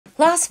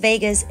Las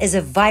Vegas is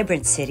a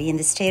vibrant city in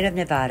the state of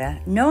Nevada,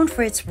 known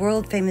for its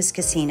world-famous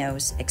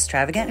casinos,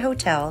 extravagant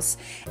hotels,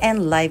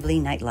 and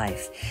lively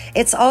nightlife.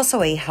 It's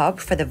also a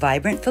hub for the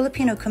vibrant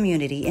Filipino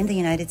community in the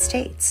United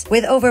States.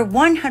 With over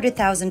 100,000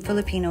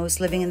 Filipinos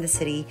living in the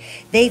city,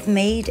 they've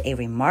made a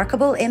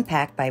remarkable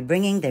impact by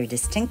bringing their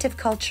distinctive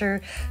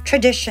culture,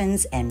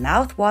 traditions, and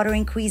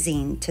mouth-watering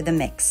cuisine to the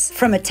mix.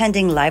 From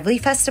attending lively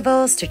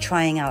festivals to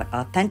trying out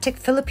authentic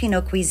Filipino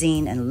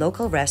cuisine in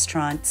local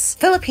restaurants,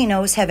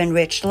 Filipinos have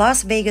enriched Las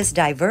Vegas'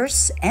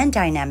 diverse and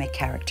dynamic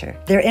character.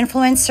 Their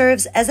influence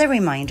serves as a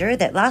reminder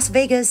that Las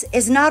Vegas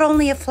is not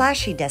only a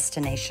flashy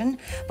destination,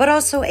 but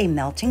also a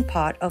melting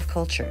pot of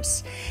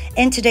cultures.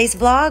 In today's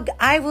vlog,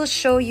 I will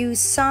show you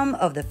some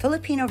of the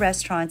Filipino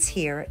restaurants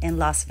here in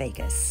Las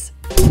Vegas.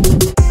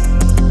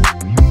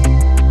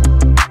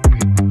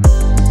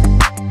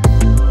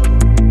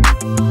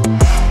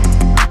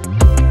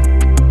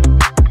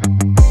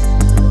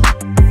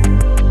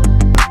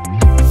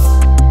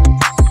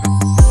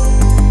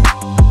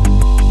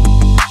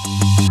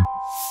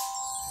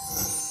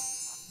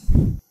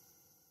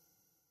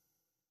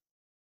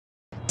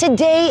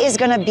 Today is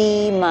gonna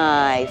be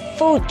my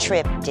food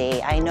trip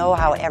day. I know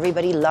how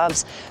everybody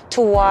loves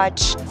to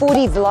watch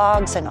foodie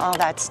vlogs and all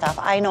that stuff.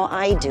 I know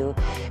I do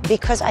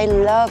because I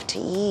love to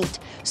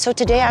eat. So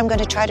today I'm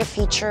gonna try to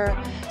feature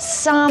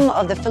some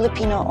of the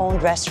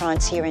Filipino-owned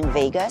restaurants here in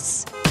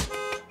Vegas.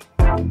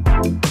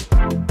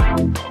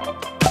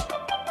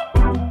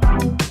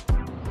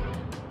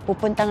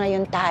 Pupunta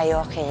ngayon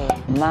tayo kay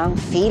Mang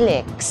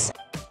Felix.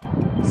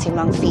 Si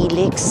Mang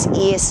Felix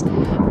is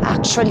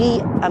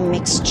actually a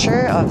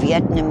mixture of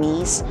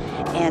Vietnamese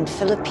and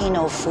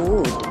Filipino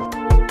food.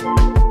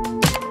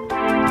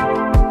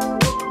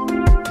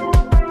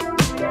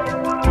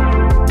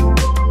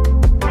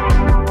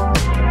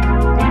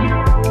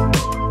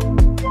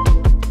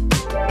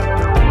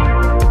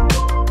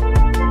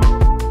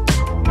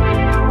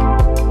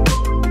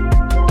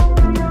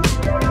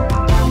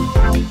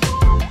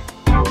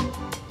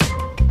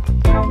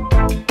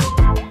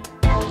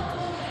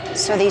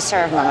 So they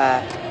serve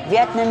mga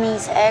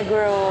Vietnamese egg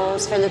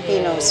rolls,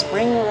 Filipino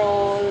spring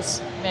rolls.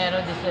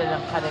 Meron din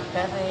silang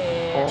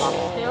kare-kare,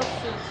 oxtail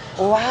soup.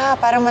 Wow,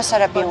 parang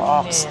masarap yung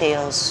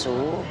oxtail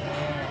soup.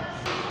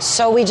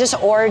 So we just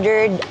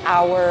ordered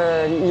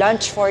our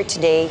lunch for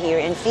today here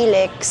in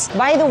Felix.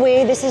 By the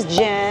way, this is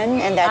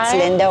Jen and that's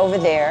Linda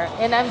over there.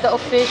 And I'm the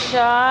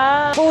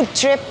official food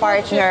trip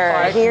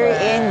partner here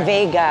in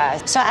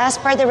Vegas. So as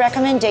per the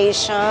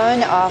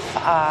recommendation of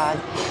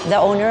the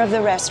owner of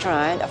the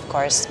restaurant, of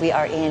course, we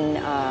are in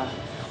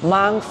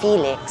Mang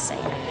Felix.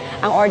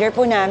 Ang order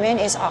po namin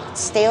is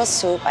oxtail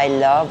soup. I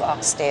love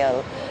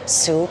oxtail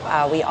soup.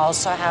 We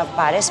also have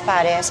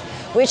pares-pares,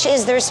 which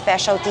is their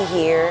specialty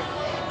here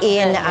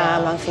in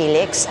Mang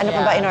Felix. Ano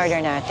pa ba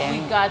in-order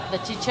natin? We got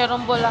the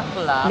chicharron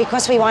bulaklak.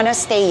 Because we wanna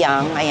stay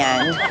young,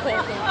 ayan.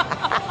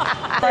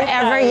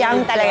 Forever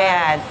young talaga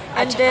yan.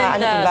 And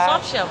then the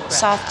soft shell crab.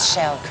 Soft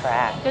shell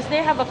crab. Because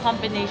they have a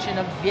combination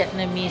of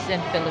Vietnamese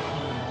and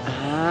Filipino.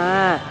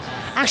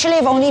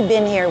 Actually, I've only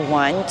been here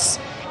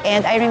once.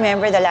 And I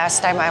remember the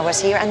last time I was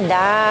here, ang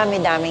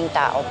dami-daming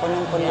tao.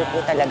 Punong-puno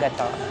po talaga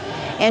to.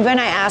 And when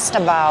I asked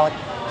about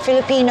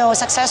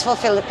successful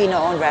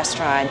Filipino-owned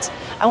restaurants,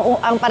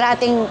 ang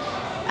parating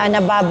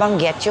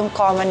nababanggit, yung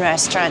common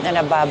restaurant na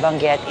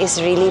nababanggit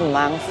is really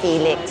Mang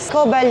Felix.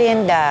 Ikaw ba,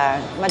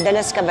 Linda?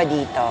 Madalas ka ba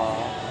dito?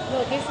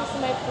 No, this is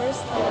my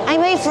first time. Ay,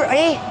 may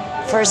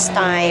first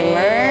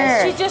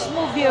timer. She just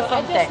moved here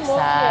from Texas.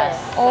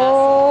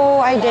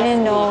 Oh, I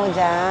didn't know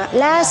that.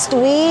 Last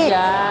week.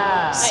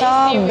 Yeah.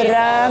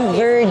 Sobrang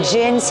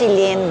virgin si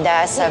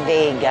Linda sa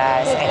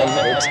Vegas.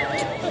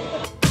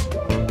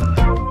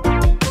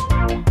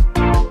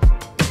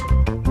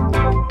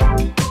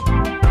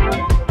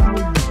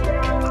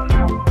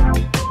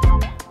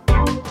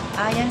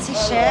 Ayan si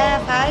Chef.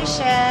 Hi,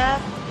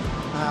 Chef.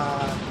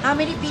 How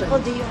many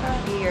people do you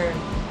have here?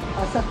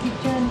 Sa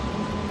kitchen,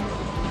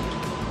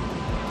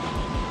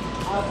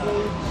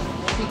 average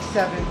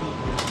 6-7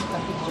 people sa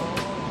kitchen.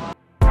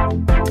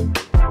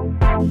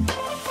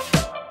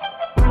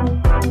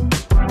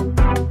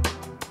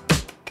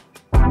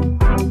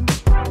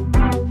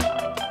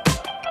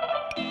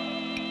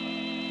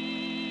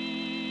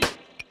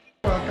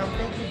 Welcome,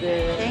 thank you,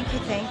 dear. Thank you,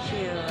 thank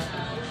you.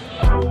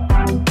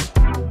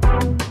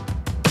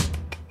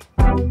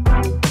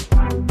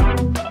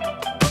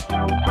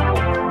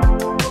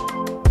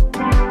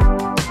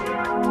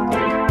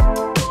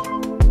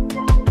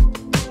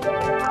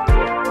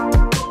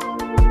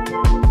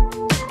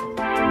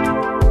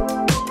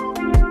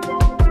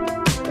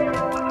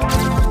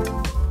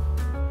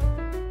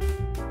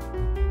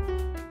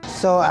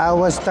 So I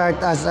was start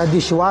as a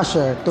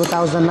dishwasher,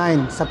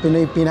 2009 sa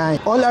Pinoy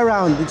Pinay. All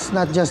around, it's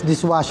not just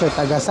dishwasher,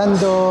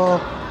 taga-sando,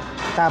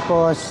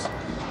 tapos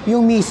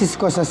yung misis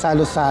ko sa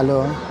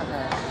salo-salo.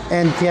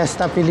 And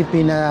Fiesta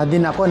Filipina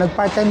din ako.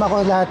 Nag-part-time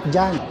ako lahat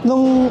dyan.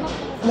 Nung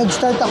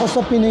nag-start ako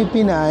sa Pinoy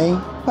Pinay,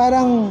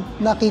 parang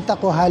nakita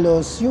ko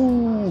halos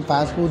yung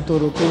fast food,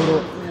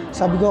 turo-turo.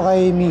 Sabi ko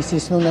kay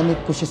misis nung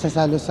na-meet ko siya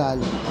sa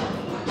salo-salo,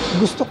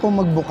 gusto ko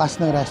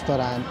magbukas ng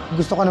restaurant.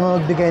 Gusto ko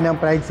naman magbigay ng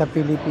pride sa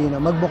Filipino.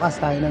 Magbukas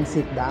tayo ng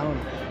sit down.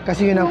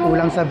 Kasi yun ang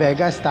kulang sa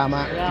Vegas,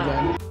 tama?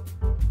 Yeah.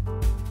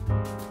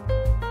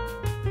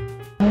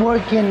 I'm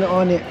working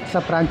on it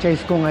sa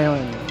franchise ko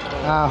ngayon.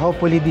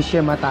 Hopefully this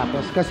year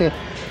matapos. Kasi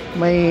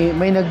may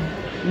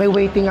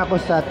waiting ako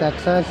sa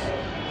Texas,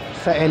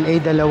 sa LA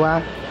 2,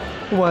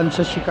 1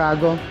 sa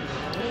Chicago,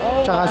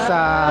 tsaka sa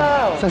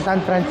San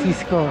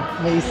Francisco,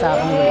 may isa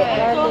akong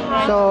waiting.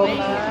 So,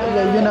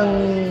 yun ang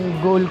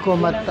goal ko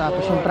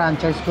matapos yung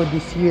franchise ko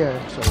this year.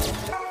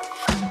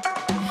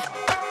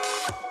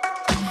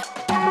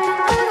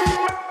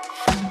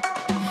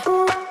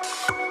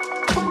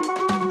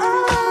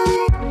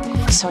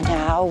 So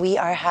now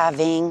we are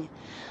having,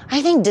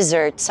 I think,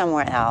 dessert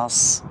somewhere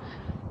else.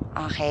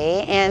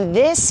 Okay, and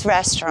this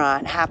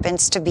restaurant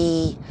happens to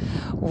be,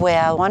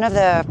 well, one of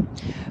the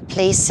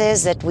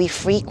places that we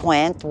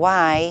frequent.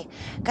 Why?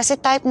 Kasi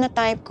type na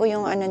type ko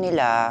yung ano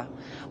nila,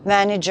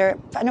 manager,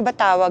 ano ba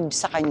tawag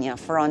sa kanya?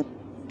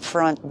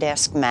 Front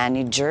desk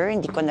manager,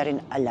 hindi ko na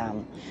rin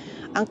alam.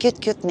 Ang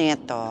cute-cute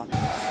nito.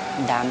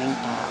 Ang daming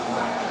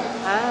tao.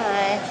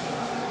 Hi!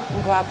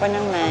 Ang gwapo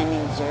ng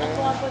manager.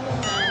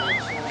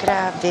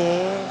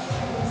 Grabe.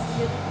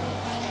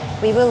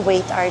 We will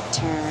wait our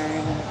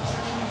turn.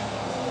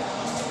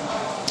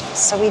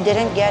 So we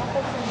didn't get,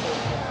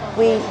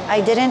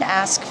 I didn't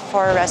ask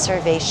for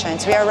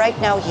reservations. We are right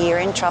now here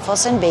in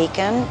Truffles N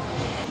Bacon.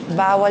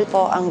 Bawal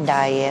po ang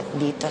diet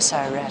dito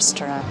sa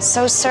restaurant.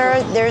 So sir,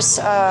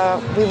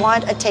 we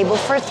want a table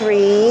for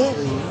 3.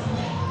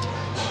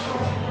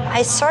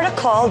 I sort of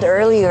called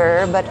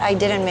earlier, but I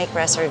didn't make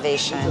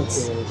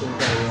reservations.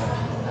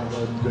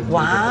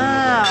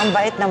 Wow, ang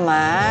bait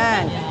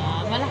naman.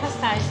 Malakas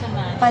tayo sa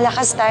manager.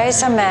 Malakas tayo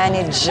sa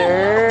manager.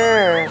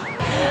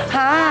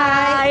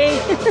 Hi!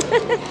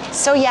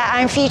 So yeah,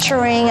 I'm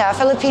featuring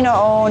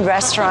Filipino-owned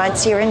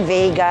restaurants here in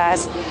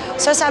Vegas.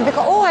 So sabi ko,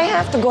 oh, I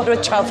have to go to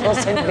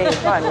Truffles N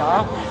Bacon,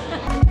 no?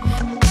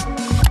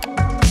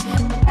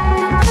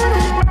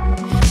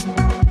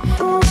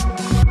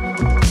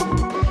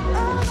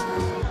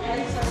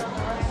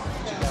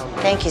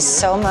 Thank you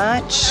so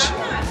much.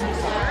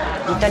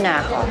 Dito na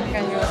ako.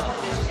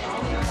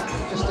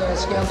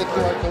 Just scan the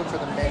QR code for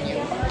the menu.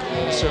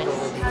 The server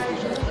will be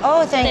with you.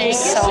 Oh, thank you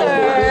so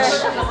much.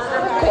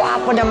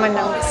 Guwapo naman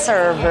ng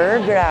server,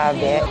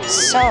 grabe.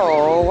 So,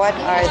 what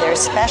are their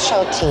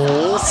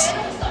specialties?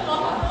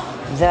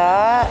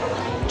 The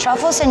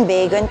Truffles N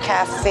Bacon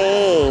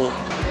Cafe.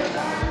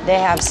 They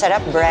have set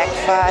up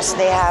breakfast.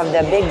 They have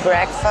the big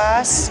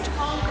breakfast,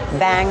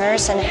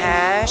 bangers and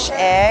hash,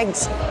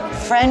 eggs,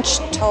 French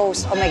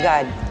toast. Oh my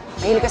God.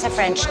 Mahilig ka sa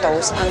French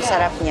toast. Ang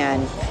sarap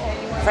niyan.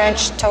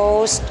 French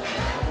toast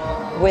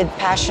with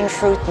passion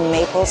fruit,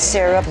 maple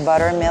syrup,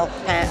 buttermilk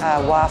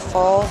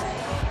waffle.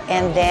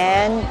 And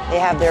then they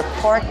have their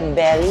pork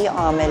belly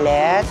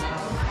omelette.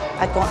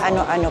 At kung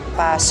ano-ano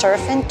pa.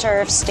 Surf and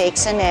turf,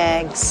 steaks and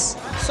eggs.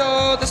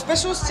 So the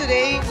specials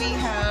today, we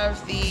have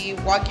the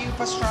Wagyu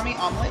pastrami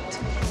omelet.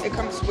 It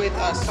comes with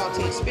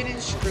sauteed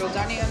spinach, grilled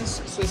onions,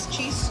 Swiss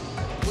cheese.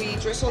 We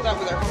drizzle that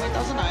with our homemade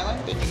Thousand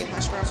Island. Then you get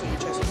hash browns on your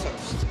cheddar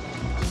toast.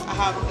 I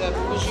have the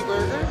bougie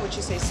burger,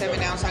 which is a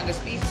 7-ounce Angus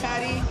beef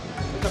patty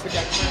with pepper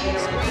jack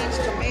greens,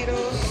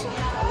 tomatoes,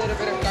 a little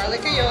bit of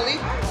garlic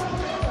aioli.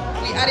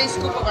 We add a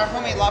scoop of our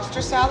homemade lobster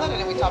salad, and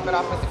then we top it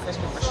off with the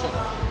crispy prosciutto.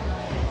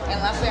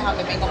 And lastly, I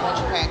have the mango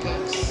mochi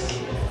pancakes.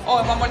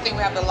 Oh, and one more thing,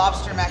 we have the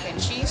lobster mac and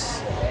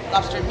cheese,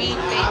 lobster meat,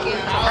 bacon,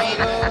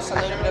 tomatoes, a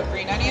little bit of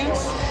green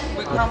onions.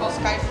 We crumble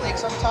sky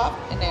flakes on top,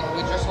 and then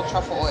we drizzle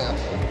truffle oil.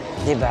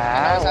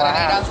 Diba? And I Wow. an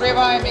 8-ounce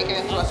ribeye and make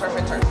it into a surf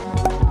and turf.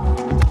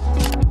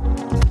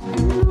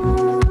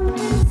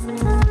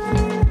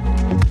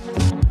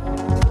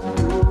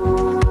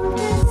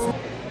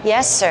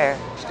 Yes, sir.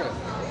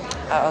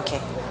 Okay.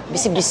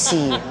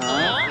 Busy-busy,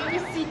 huh?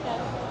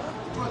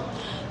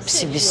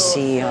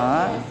 Busy-busy,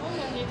 huh?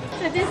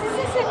 So this is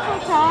a simple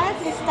tart.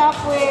 We start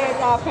with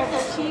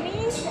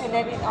pepperoncinis, and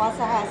then it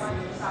also has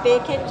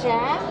bacon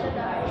jam.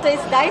 So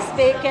it's diced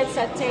bacon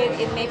sauteed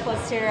in maple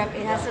syrup.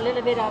 It has a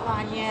little bit of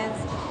onions,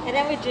 and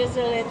then we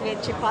drizzle it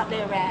with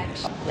chipotle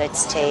ranch.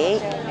 Let's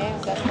take.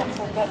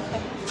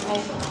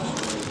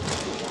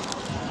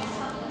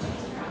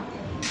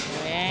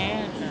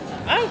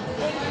 Ay,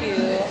 thank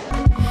you.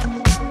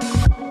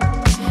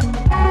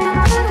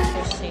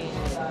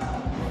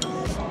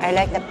 I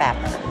like the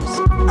peppers.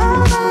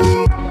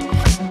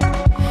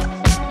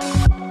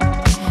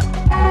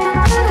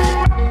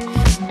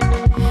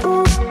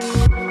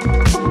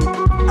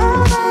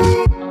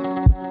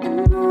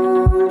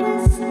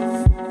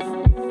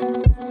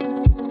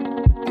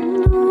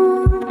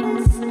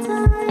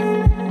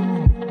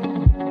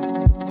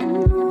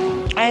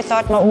 I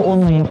thought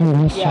mauunay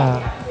ko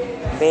siya.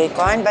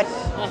 Bacon, but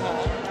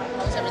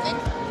How's everything?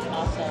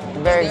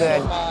 Awesome. very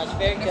good.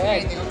 Very good.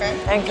 Anything, okay?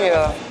 Thank you.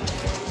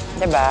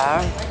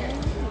 Diba?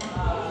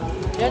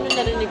 Yan ang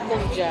narinig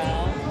kong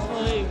jam.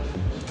 Ay,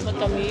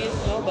 matamis,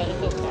 no?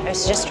 Balito.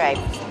 It's just right.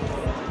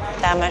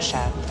 Tama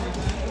siya.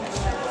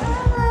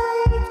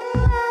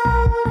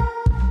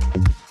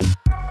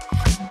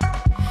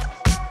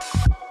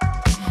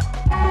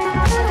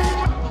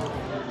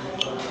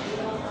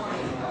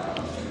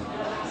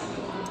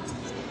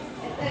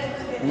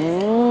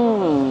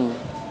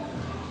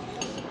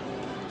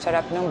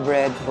 ng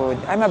bread food.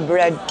 I'm a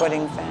bread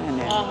pudding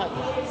fan. Eh. Ah,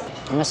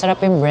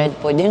 Masarap yung bread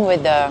pudding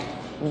with the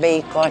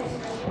bacon.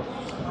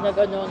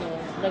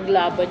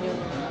 naglaban yung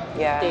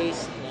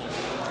taste.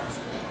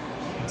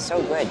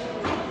 So good.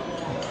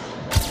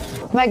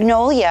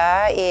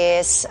 Magnolia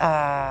is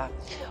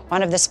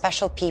one of the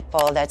special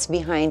people that's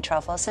behind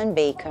Truffles N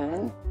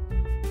Bacon.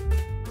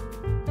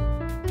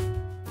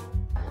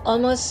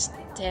 Almost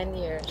 10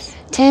 years.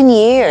 10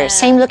 years,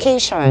 Yeah. same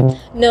location.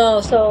 No,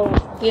 so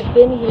we've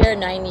been here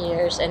 9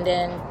 years, and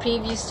then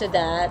previous to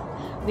that,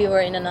 we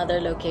were in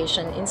another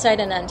location inside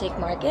an antique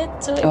market.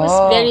 So it was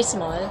very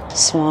small.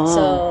 Small.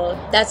 So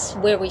that's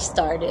where we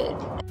started.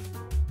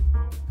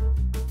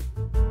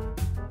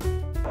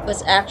 It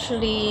was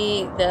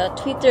actually the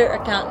Twitter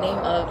account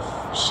name of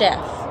Chef.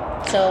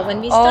 So when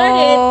we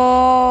started,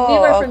 we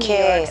were from New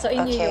York. So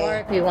in New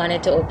York, we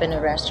wanted to open a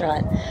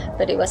restaurant,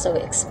 but it was so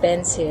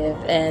expensive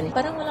and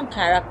parang walang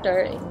character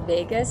in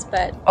Vegas.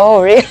 But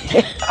Oh, really?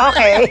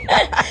 Okay.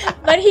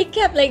 but he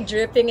kept like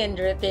dripping and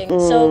dripping.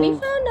 So we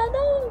found out,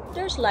 oh,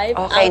 there's life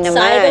Okay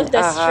outside naman. of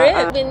the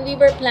strip. When we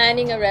were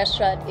planning a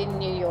restaurant in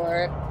New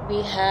York, we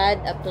had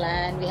a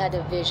plan, we had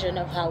a vision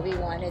of how we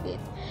wanted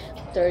it.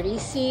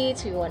 30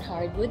 seats, we want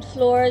hardwood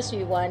floors,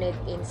 we wanted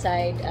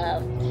inside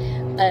a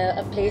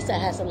place that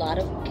has a lot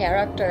of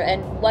character. And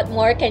what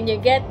more can you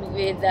get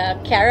with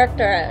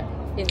character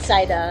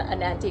inside an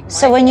antique market?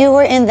 So when you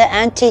were in the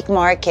antique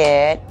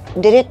market,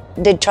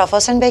 did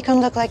Truffles N Bacon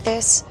look like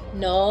this?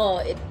 No,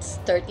 it's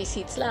 30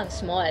 seats lang,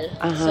 small.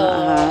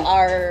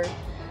 Our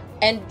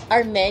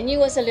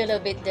menu was a little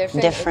bit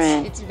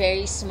different. It's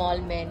very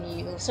small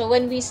menu. So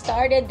when we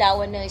started that,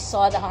 when I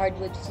saw the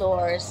hardwood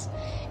floors,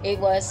 it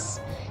was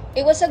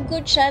a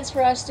good chance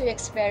for us to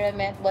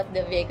experiment what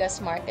the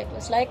Vegas market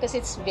was like, because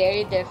it's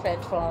very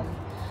different from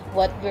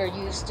what we're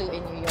used to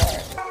in New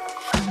York.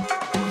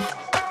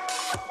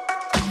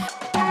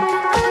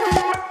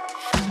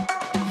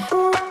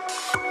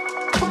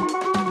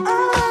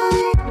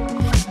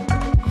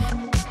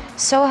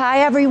 So hi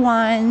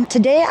everyone.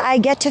 Today I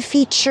get to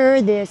feature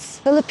this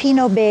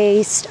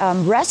Filipino-based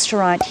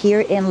restaurant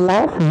here in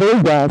Las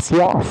Vegas.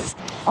 Yes.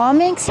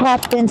 Oming's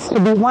happens to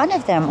be one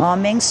of them.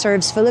 Oming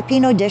serves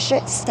Filipino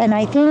dishes, and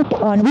I think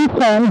on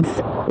weekends,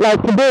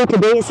 like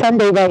today is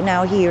Sunday right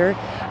now here,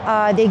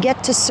 they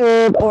get to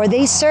serve, or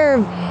they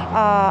serve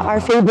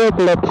our favorite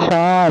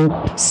lechon.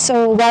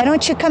 So why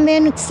don't you come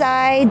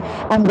inside?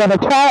 I'm gonna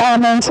try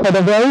Oming's for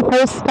the very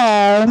first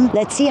time.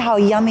 Let's see how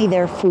yummy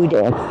their food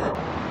is.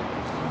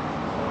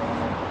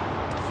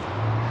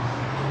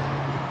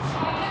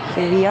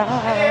 Here we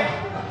are.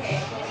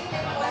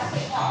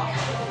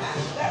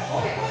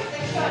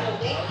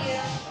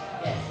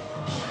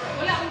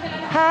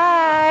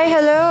 Hi,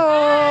 hello.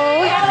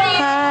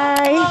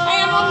 Hi.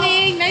 Hi, I'm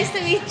Oming. Nice to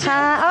meet you.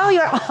 Hi. Oh,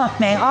 you're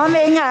Oming.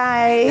 Oming,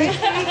 hi.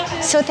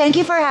 So thank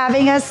you for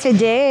having us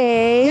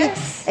today.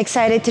 Yes.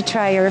 Excited to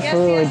try your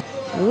food.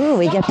 Ooh,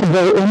 we get to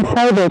go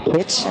inside the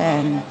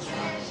kitchen.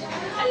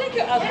 I like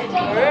your outfit,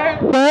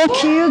 girl.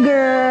 Thank you,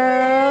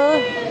 girl.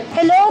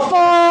 Hello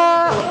po.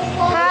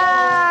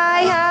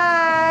 Hi,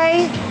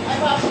 hi.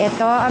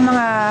 Ito ang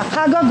mga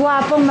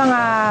kagagwapong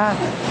mga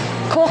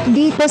cook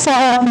dito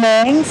sa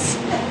Oming's.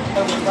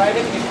 We fried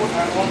it, we put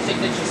our own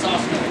signature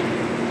sauce in it.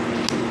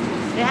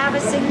 They have a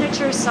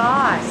signature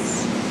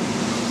sauce.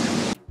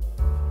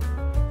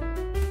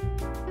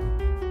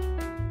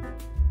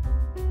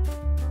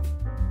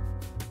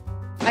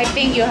 I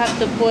think you have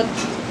to put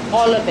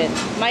all of it.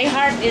 My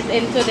heart is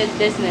into this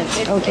business.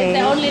 It's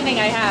the only thing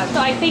I have. So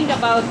I think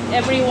about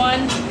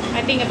everyone. I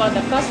think about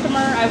the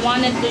customer. I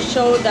wanted to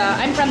show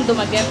I'm from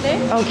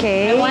Dumaguete.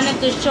 Okay. I wanted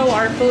to show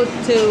our food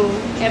to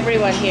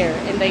everyone here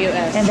in the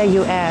U.S. In the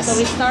U.S. So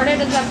we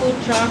started as a food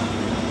truck.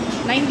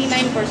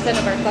 99%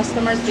 of our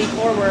customers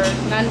before were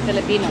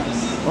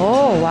non-Filipinos.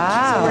 Oh,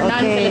 wow. So we're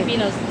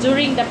non-Filipinos.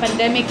 During the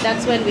pandemic,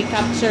 that's when we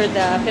captured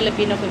the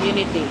Filipino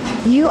community.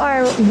 You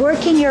are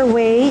working your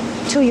way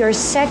to your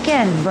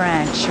second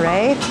branch,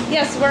 right?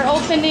 Yes, we're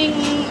opening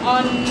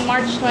on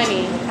March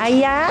 20.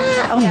 Ayan.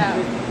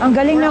 Yeah. Ang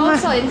galing We're naman.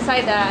 also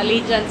inside the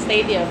Allegiant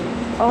Stadium.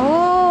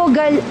 Oh,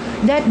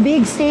 that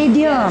big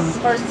stadium. Yes.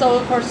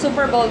 For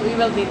Super Bowl, we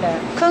will be there.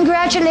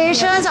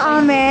 Congratulations,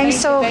 Oming.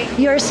 So Thank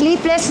you. your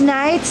sleepless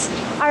nights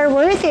are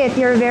worth it.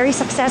 You're very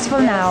successful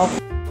now.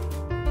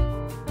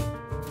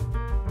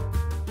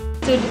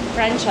 To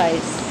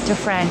franchise. To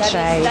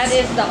franchise. That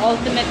is the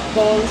ultimate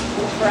goal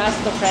for us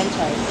to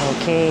franchise.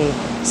 Okay.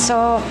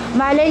 So,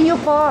 malay nyo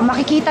po,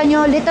 makikita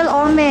nyo Little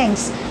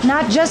Oming's,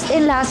 not just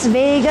in Las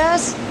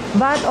Vegas,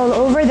 but all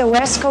over the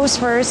West Coast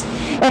first,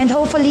 and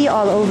hopefully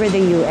all over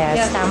the U.S.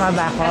 Yes. Tama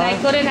ba ko? And I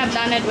couldn't have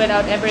done it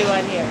without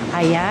everyone here.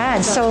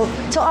 Ayan. So,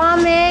 to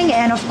Oming,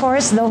 and of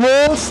course, the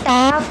whole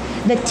staff,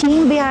 the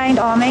team behind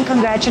Oming,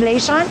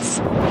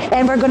 congratulations.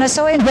 And we're gonna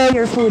so enjoy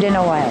your food in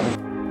a while.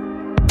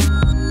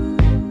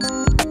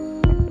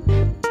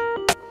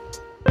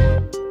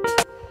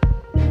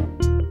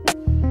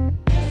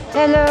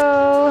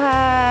 Hello,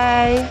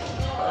 hi.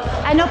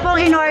 Ano pong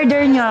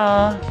in-order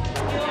nyo?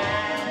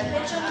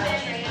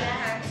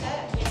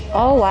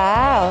 Oh,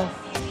 wow.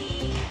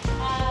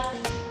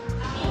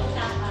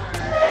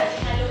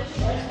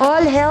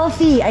 All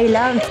healthy. I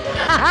love.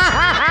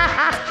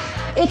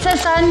 It's a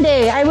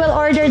Sunday. I will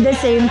order the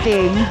same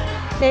thing.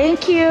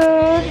 Thank you.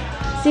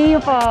 See you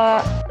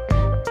po.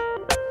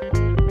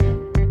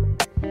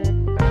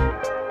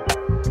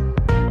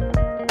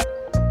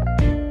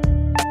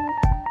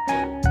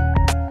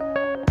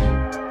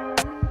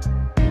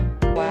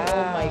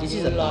 This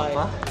is the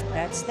tapa.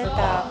 That's the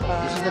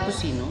tapa. This is the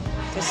tocino.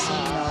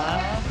 Tocino.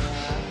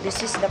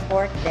 This is the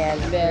pork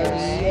belly.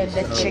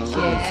 The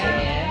chicken.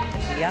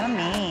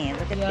 Yummy.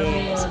 Look at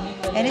this.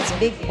 And it's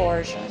big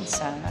portions,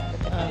 huh?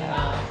 Look at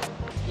that.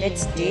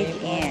 Let's dig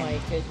in. Oh my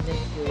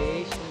goodness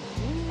gracious.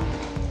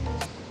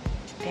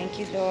 Thank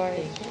you,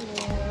 Lord.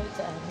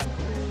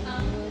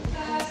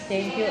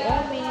 Thank you,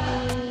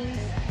 Oming.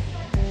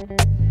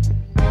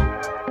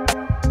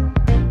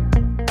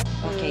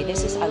 Okay,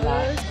 this is a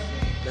lot.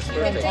 That's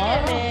perfect.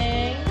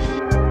 Oming.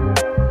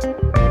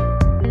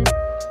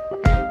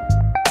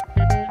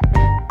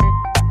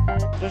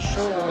 This is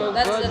so good.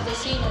 That's the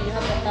tocino. You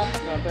have the top.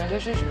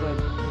 This is good.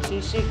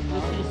 Sisig.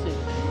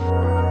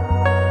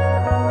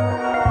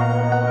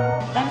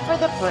 And for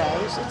the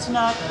price, it's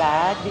not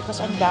bad because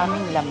ang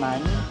daming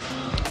laman.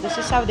 This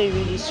is how they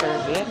really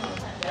serve it.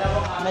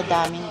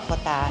 Madaming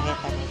potahe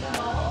talaga.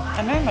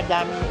 Ano yun?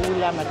 Madaming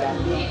ulam,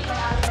 madaming.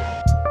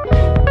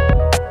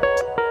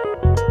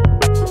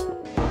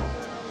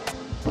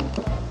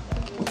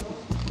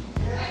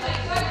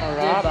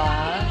 Diba?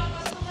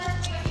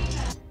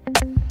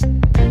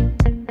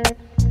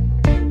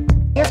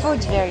 Your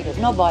food's very good.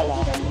 No bola.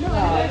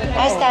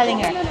 I was telling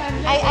her.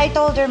 I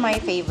told her my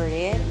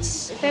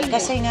favorites.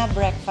 Kasi nga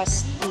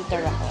breakfast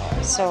eater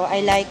ako. So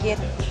I like it.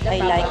 I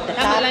like the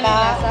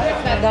tapa,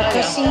 the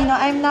tocino.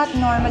 I'm not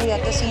normally a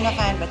tocino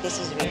fan, but this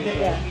is really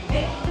good.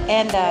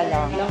 And the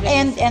long.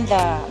 And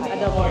the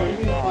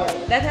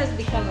That has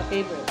become a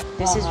favorite.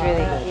 this is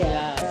really good.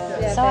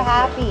 Yeah. So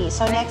happy.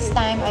 So next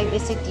time I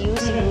visit you,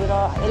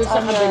 siguro it's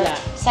on your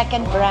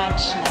second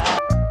branch na.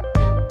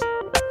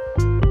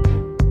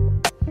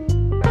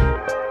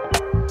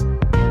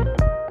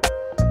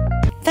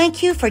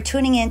 Thank you for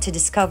tuning in to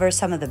discover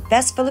some of the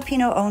best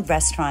Filipino-owned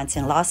restaurants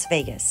in Las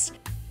Vegas.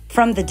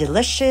 From the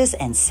delicious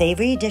and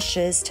savory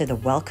dishes to the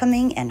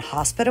welcoming and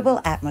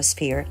hospitable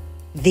atmosphere,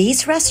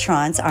 these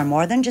restaurants are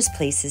more than just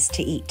places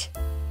to eat.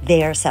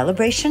 They are a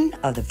celebration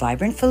of the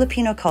vibrant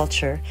Filipino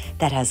culture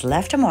that has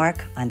left a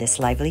mark on this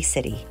lively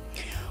city.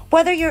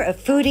 Whether you're a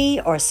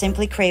foodie or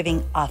simply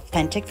craving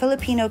authentic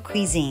Filipino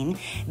cuisine,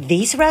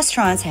 these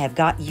restaurants have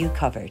got you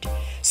covered.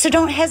 So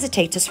don't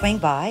hesitate to swing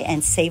by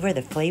and savor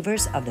the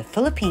flavors of the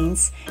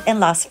Philippines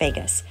in Las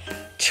Vegas.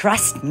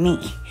 Trust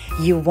me,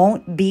 you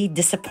won't be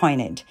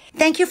disappointed.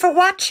 Thank you for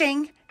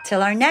watching.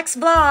 Till our next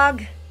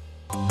vlog.